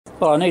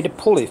Well, I need a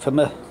pulley for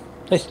my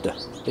lister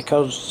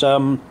because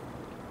I'm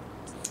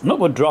not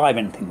going to drive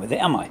anything with it,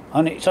 am I?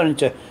 It's only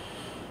to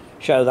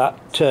show that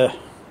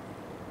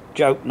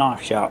joke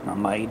knife sharpener I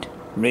made,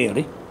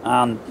 really,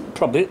 and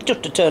probably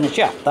just to turn a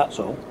shaft, that's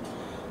all,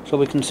 so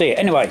we can see it.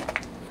 Anyway,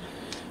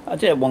 I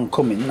did have one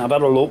coming, I've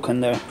had a look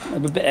and they're a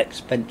bit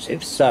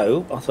expensive,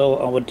 so I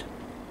thought I would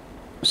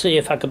see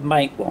if I could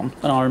make one,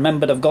 and I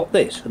remembered I've got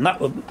this, and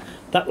that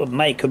would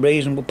make a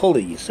reasonable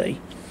pulley, you see.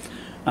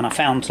 And I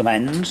found some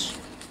ends.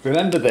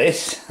 Remember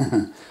this,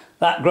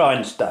 that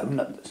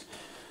grindstone,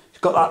 it's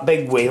got that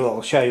big wheel.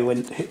 I'll show you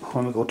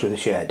when we go to the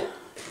shed,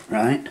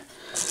 right?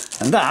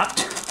 And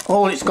that,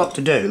 all it's got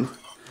to do,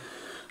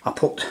 I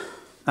put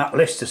that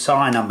list of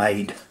sign I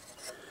made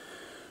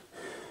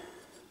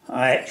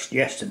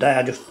yesterday,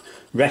 I just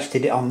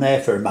rested it on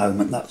there for a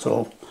moment, that's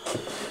all.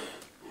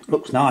 It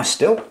looks nice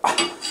still.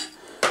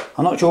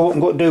 I'm not sure what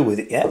I'm going to do with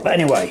it yet, but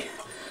anyway,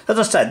 as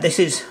I said, this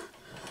is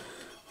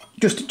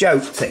just a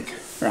joke thing,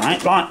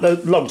 right? Like the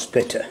log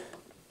splitter,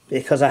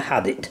 because I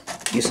had it,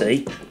 you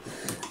see.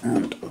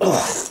 And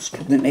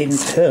didn't even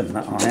turn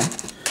that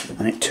iron,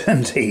 and it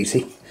turns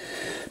easy.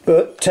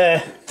 But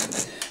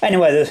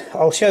anyway,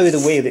 I'll show you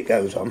the wheel it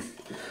goes on.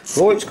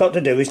 All it's got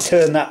to do is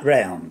turn that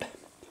round.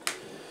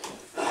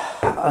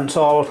 And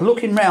so I was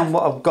looking round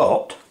what I've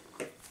got,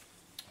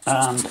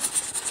 and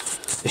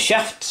the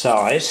shaft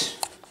size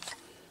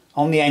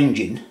on the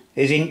engine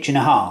is 1.5 inches.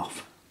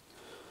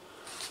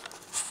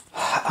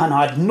 And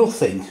I had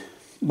nothing,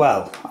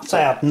 well, I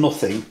say I had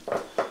nothing,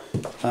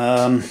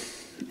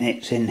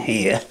 it's in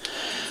here.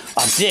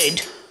 I did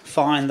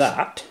find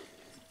that,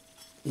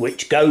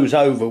 which goes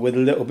over with a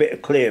little bit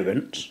of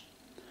clearance,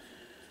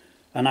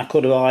 and I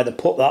could have either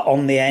put that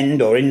on the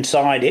end or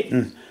inside it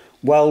and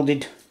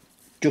welded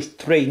just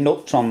 3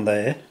 nuts on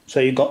there, so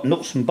you've got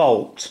nuts and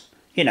bolts,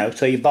 you know,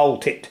 so you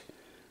bolt it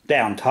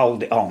down to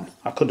hold it on.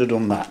 I could have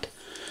done that.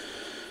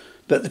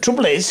 But the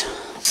trouble is,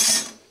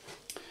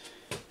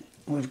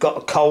 we've got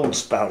a cold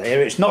spell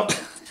here. It's not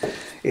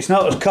as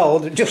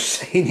cold. I've just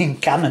seen in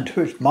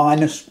Canada it's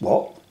minus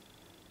what?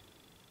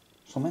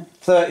 Something?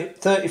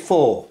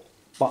 34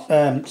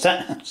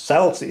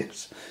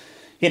 Celsius.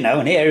 You know,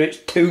 and here it's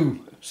 2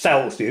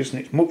 Celsius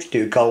and it's much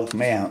too cold for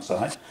me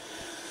outside.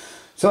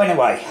 So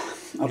anyway,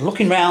 I was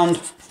looking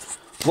round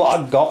what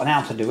I've got and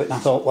how to do it, and I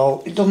thought,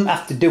 well, it doesn't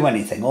have to do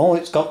anything. All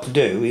it's got to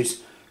do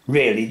is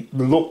really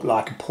look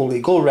like a pulley,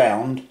 go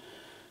round,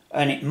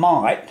 and it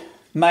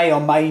may or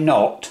may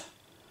not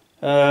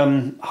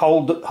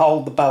hold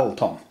the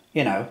belt on,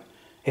 you know.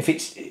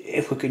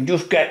 If we can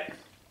just get,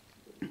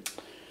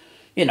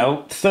 you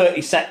know,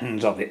 30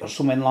 seconds of it or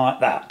something like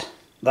that,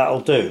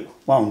 that'll do,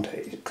 won't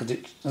it? Because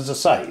it's, as I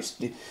say,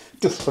 it's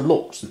just for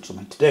looks and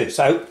something to do.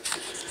 So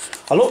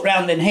I look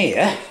round in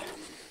here,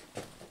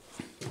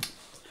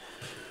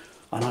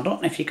 and I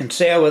don't know if you can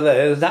see over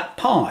there that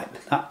pipe,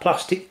 that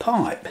plastic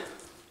pipe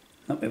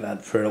that we've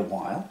had for a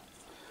while.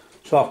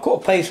 So I've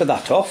cut a piece of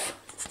that off.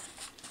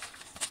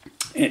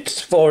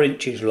 It's 4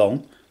 inches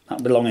long.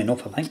 That'll be long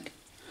enough, I think.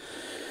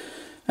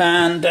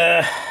 And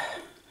I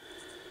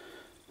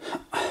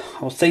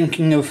was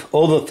thinking of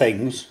other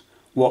things,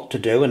 what to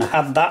do, and I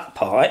had that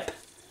pipe.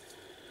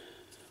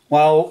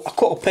 Well, I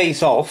cut a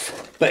piece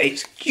off, but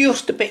it's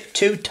just a bit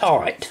too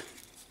tight,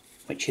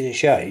 which is a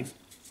shame,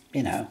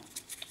 you know.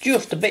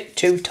 Just a bit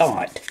too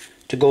tight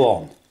to go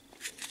on.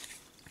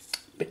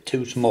 A bit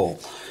too small.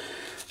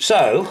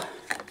 So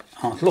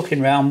I was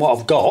looking around what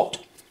I've got,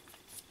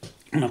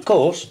 and of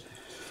course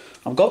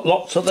I've got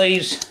lots of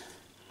these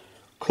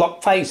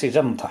clock faces,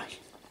 haven't I?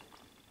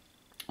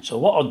 So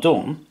what I've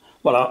done,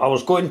 well, I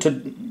was going to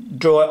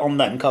draw it on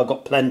them because I've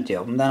got plenty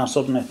of them. Then I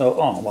suddenly thought,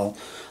 oh well,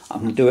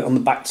 I'm going to do it on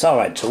the back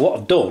side. So what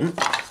I've done,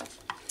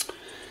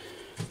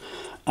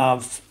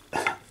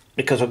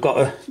 because I've got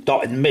a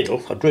dot in the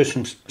middle, I drew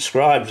some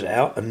scribes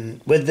out,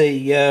 and with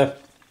the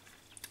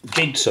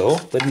jigsaw,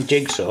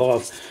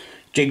 I've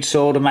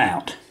jigsawed them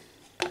out.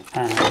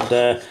 And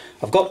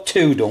I've got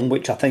 2 done,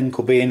 which I think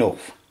will be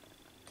enough.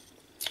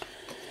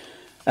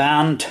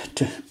 And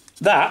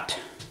that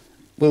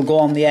will go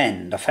on the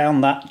end. I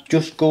found that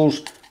just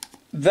goes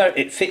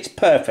it fits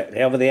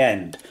perfectly over the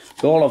end.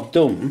 So all I've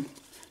done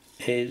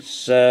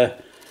is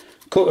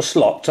cut a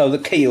slot so the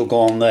key will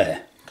go on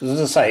there. Because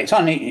as I say,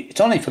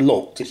 it's only for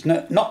looks. It's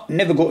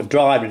never going to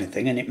drive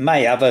anything, and it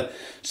may have a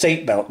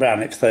seat belt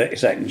round it for 30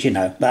 seconds. You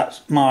know, that's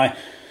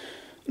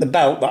the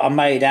belt that I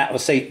made out of a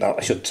seat belt,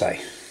 I should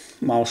say.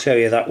 I'll show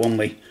you that when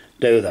we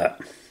do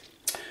that.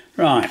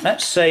 Right,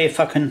 let's see if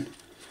I can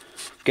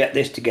get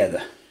this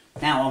together.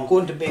 Now I'm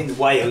going to be in the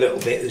way a little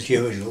bit as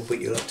usual, but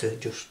you'll have to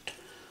just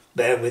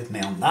bear with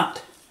me on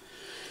that.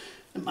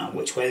 No matter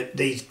which way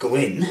these go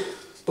in,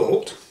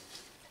 but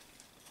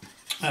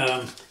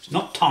it's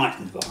not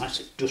tighten device,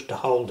 it's just to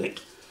hold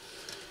it.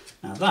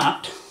 Now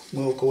that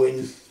will go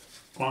in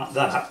like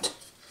that,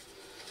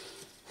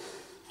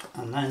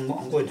 and then what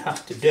I'm going to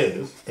have to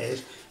do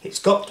is, it's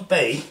got to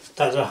be,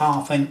 there's a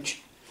 1/2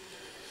 inch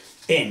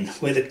in,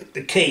 where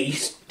the key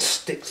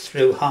sticks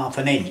through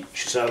 1/2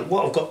 inch. So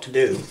what I've got to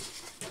do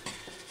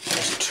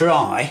is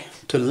try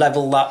to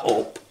level that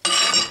up.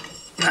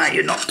 Now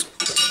we're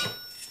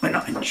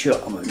not in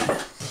shot, are we now?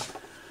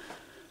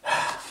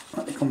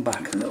 Let me come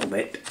back a little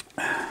bit.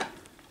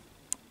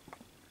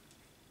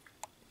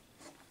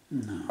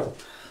 No,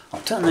 I'll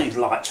turn these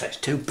lights so it's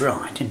too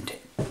bright, isn't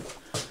it?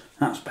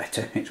 That's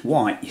better. It's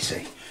white, you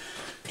see.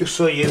 Just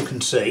so you can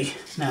see.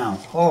 Now,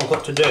 all I've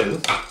got to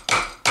do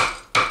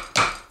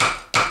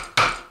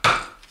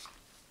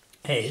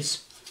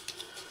is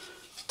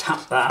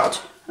tap that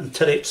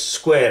until it's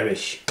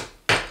squarish.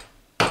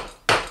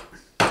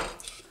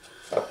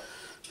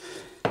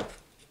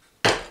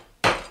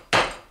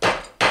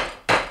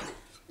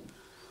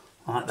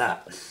 Like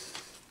that.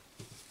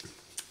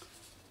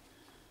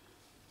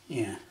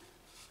 Yeah.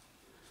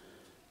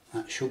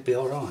 That should be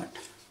alright.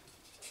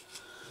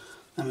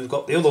 Then we've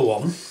got the other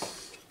one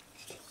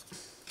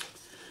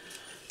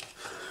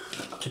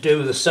to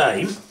do the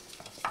same.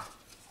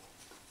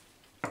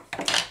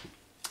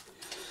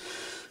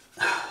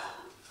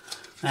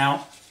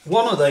 Now,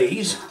 one of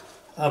these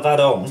I've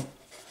had on,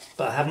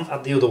 but I haven't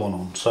had the other one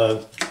on,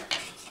 so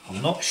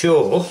I'm not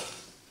sure.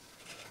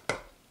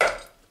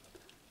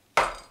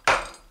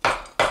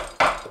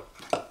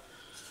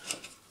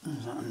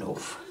 Is that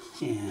enough?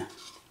 Yeah.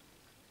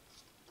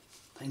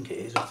 I think it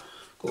is. I've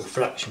got a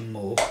fraction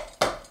more.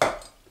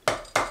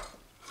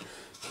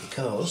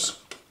 Because,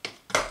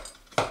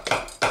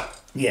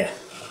 yeah,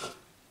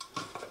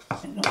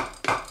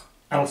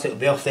 else it'll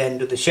be off the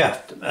end of the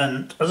shaft.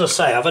 And as I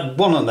say, I've had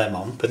one of them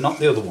on, but not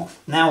the other one.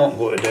 Now what I'm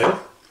going to do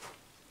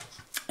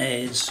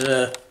is,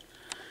 yeah,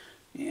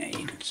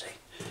 you can see.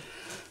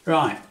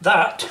 Right,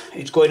 that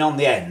is going on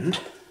the end,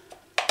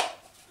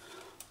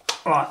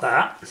 like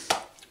that.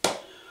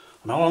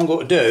 And all I'm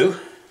going to do,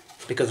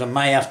 because I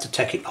may have to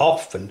take it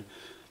off and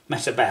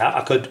mess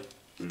about,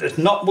 there's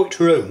not much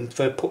room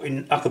for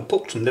putting, I could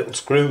put some little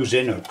screws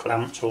in or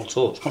clamps or all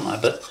sorts, couldn't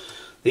I? But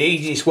the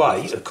easiest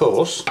way, of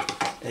course,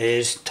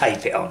 is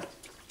tape it on.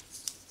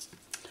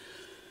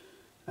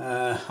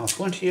 I was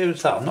going to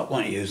use that, I'm not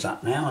going to use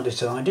that now, I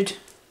decided.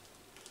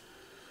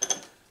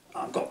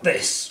 I've got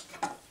this,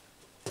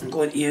 I'm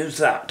going to use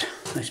that,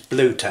 this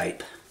blue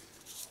tape.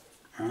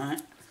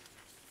 Right.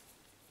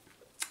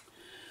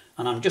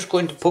 And I'm just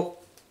going to put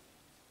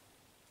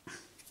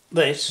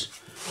this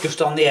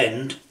just on the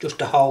end, just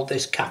to hold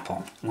this cap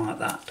on, like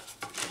that.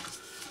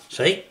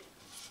 See?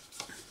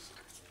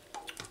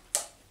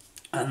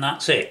 And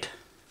that's it.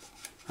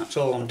 That's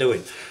all I'm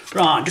doing.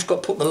 Right, I've just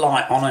got to put the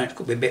light on and it's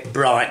going to be a bit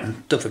bright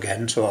and stuff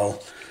again, so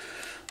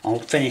I'll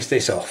finish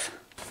this off.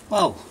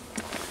 Well,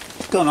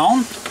 it's gone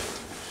on,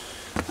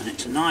 and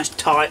it's a nice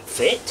tight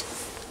fit.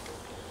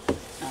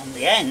 And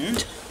the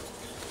end,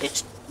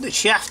 the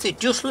shaft is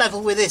just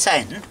level with this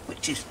end,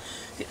 which is,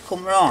 it's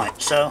come right,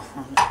 so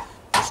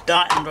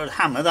starting under a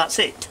hammer, that's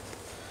it.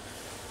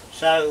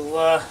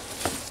 So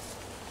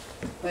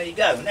there you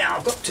go. Now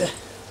I've got to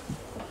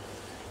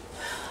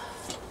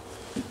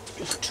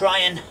just try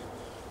and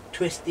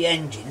twist the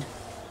engine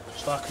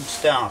so I can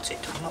start it.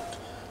 I'm not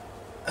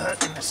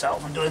hurting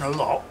myself, I'm doing a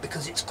lot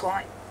because it's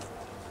quite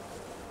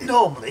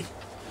normally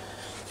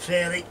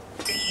fairly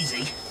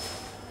easy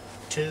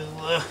to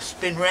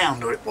spin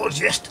round, or it was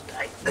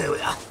yesterday. There we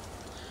are.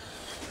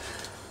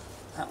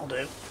 That'll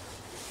do.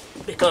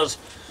 Because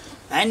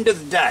at the end of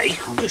the day,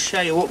 I'll just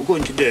show you what we're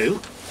going to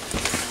do.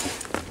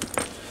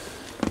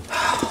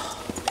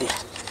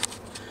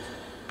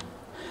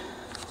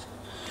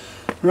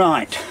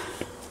 Right,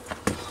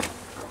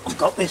 I've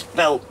got this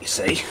belt, you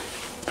see,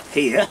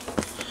 here,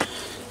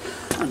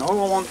 and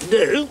all I want to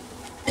do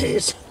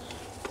is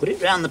put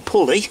it round the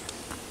pulley,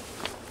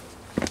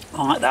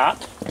 like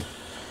that,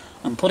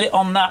 and put it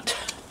on that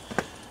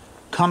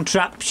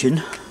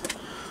contraption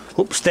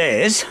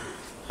upstairs,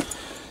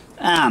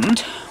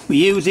 and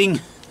we're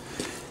using,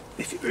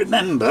 if you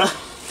remember,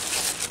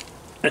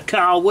 a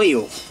car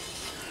wheel,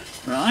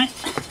 right,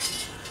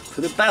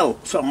 for the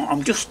belt. So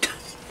I'm just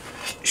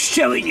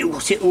showing you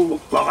what it will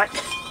look like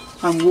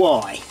and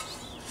why.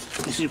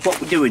 This is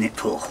what we're doing it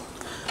for.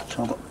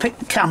 So I've got to pick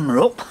the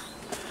camera up,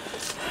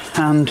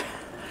 and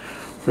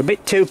we're a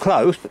bit too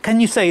close, but can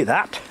you see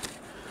that?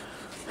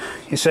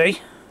 You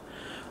see?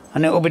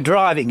 And it'll be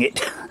driving it.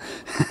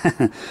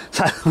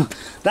 So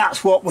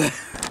that's what we're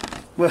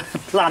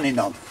planning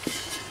on.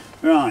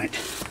 Right.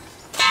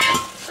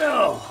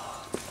 Oh.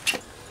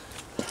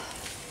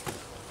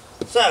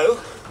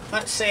 So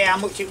let's see how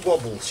much it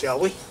wobbles, shall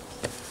we?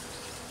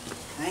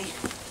 Okay.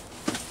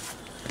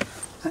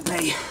 Let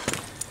me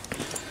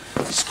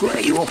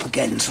square you up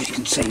again so you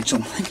can see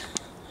something.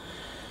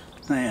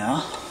 There you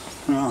are.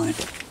 Right.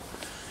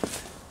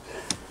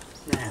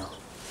 Now,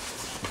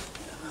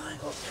 have I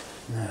got...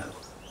 No.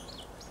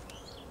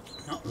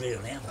 Not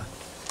really, have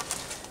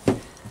I?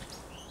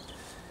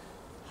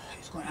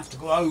 It's going to have to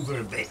go over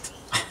a bit.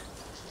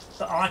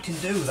 But I can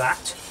do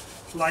that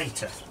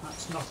later.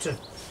 That's not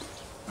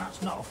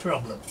a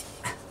problem.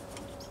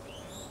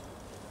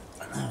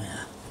 There we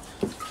are.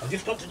 I've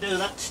just got to do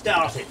that to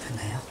start it for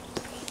now.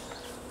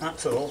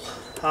 That's all.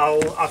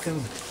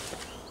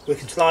 We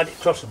can slide it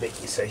across a bit,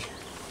 you see.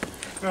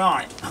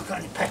 Right, I've got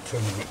any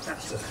petrol in it,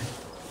 that's the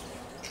thing.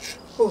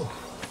 Oh,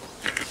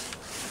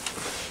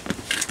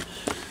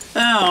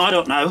 I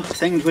don't know.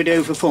 Things we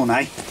do for fun,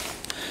 eh?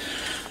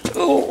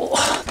 Oh,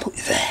 put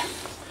it there.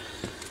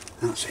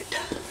 That's it.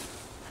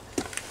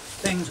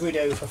 Things we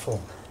do for fun.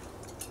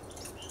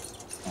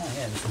 Oh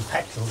yeah, there's some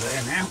petrol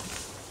there now.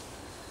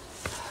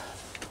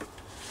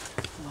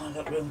 Have I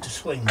got room to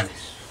swing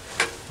this?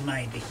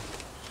 Maybe.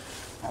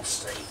 I'll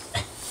see.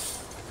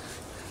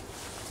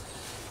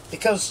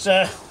 Because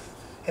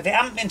if it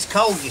hadn't been so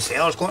cold, you see,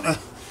 I was going to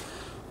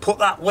put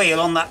that wheel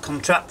on that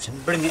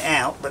contraption, bring it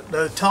out, but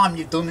by the time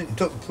you've done it and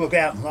took the plug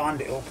out and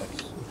lined it up,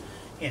 it's,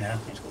 you know,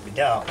 it's going to be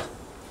dark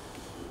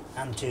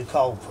and too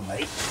cold for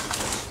me.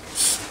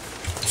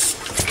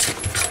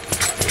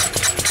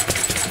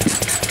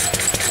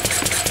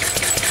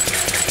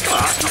 Well,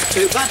 that's not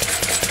too bad.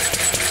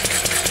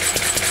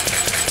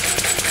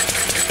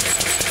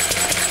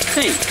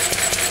 See,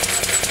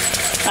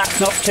 that's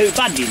not too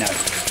bad, you know.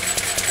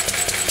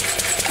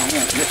 I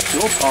won't lift you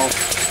up, I'll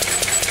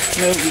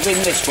move you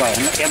in this way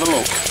and let you have a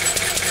look.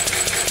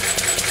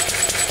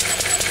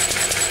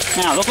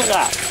 Now look at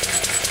that.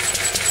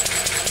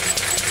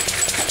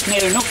 That's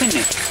near enough, isn't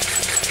it?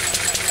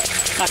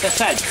 Like I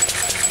said,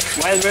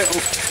 whether it'll,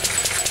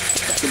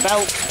 if the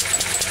belt,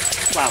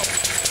 well,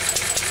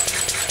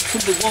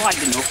 should be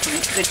wide enough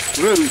and this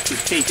groove should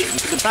fit it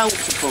into the belt,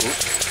 of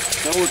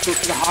course. They always go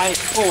to the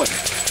highest point.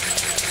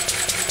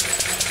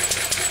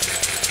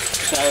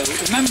 So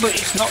remember,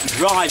 it's not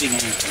driving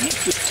anything,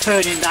 it's just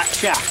turning that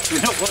shaft.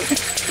 It's not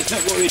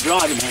what we're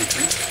driving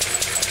anything.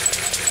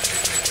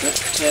 But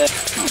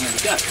oh, there we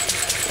go.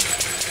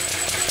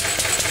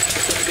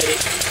 Just got to get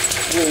it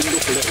warmed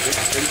up a little bit,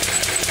 I think.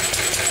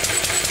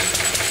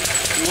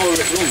 The more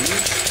it runs,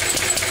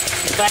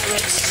 the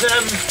better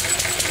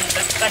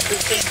the better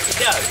it seems to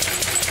go.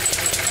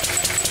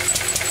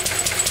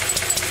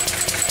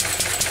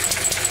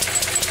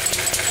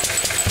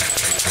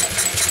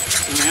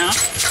 Yeah.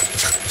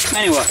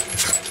 Anyway,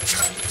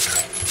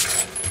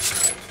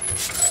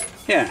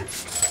 yeah,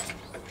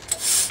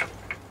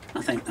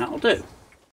 I think that'll do.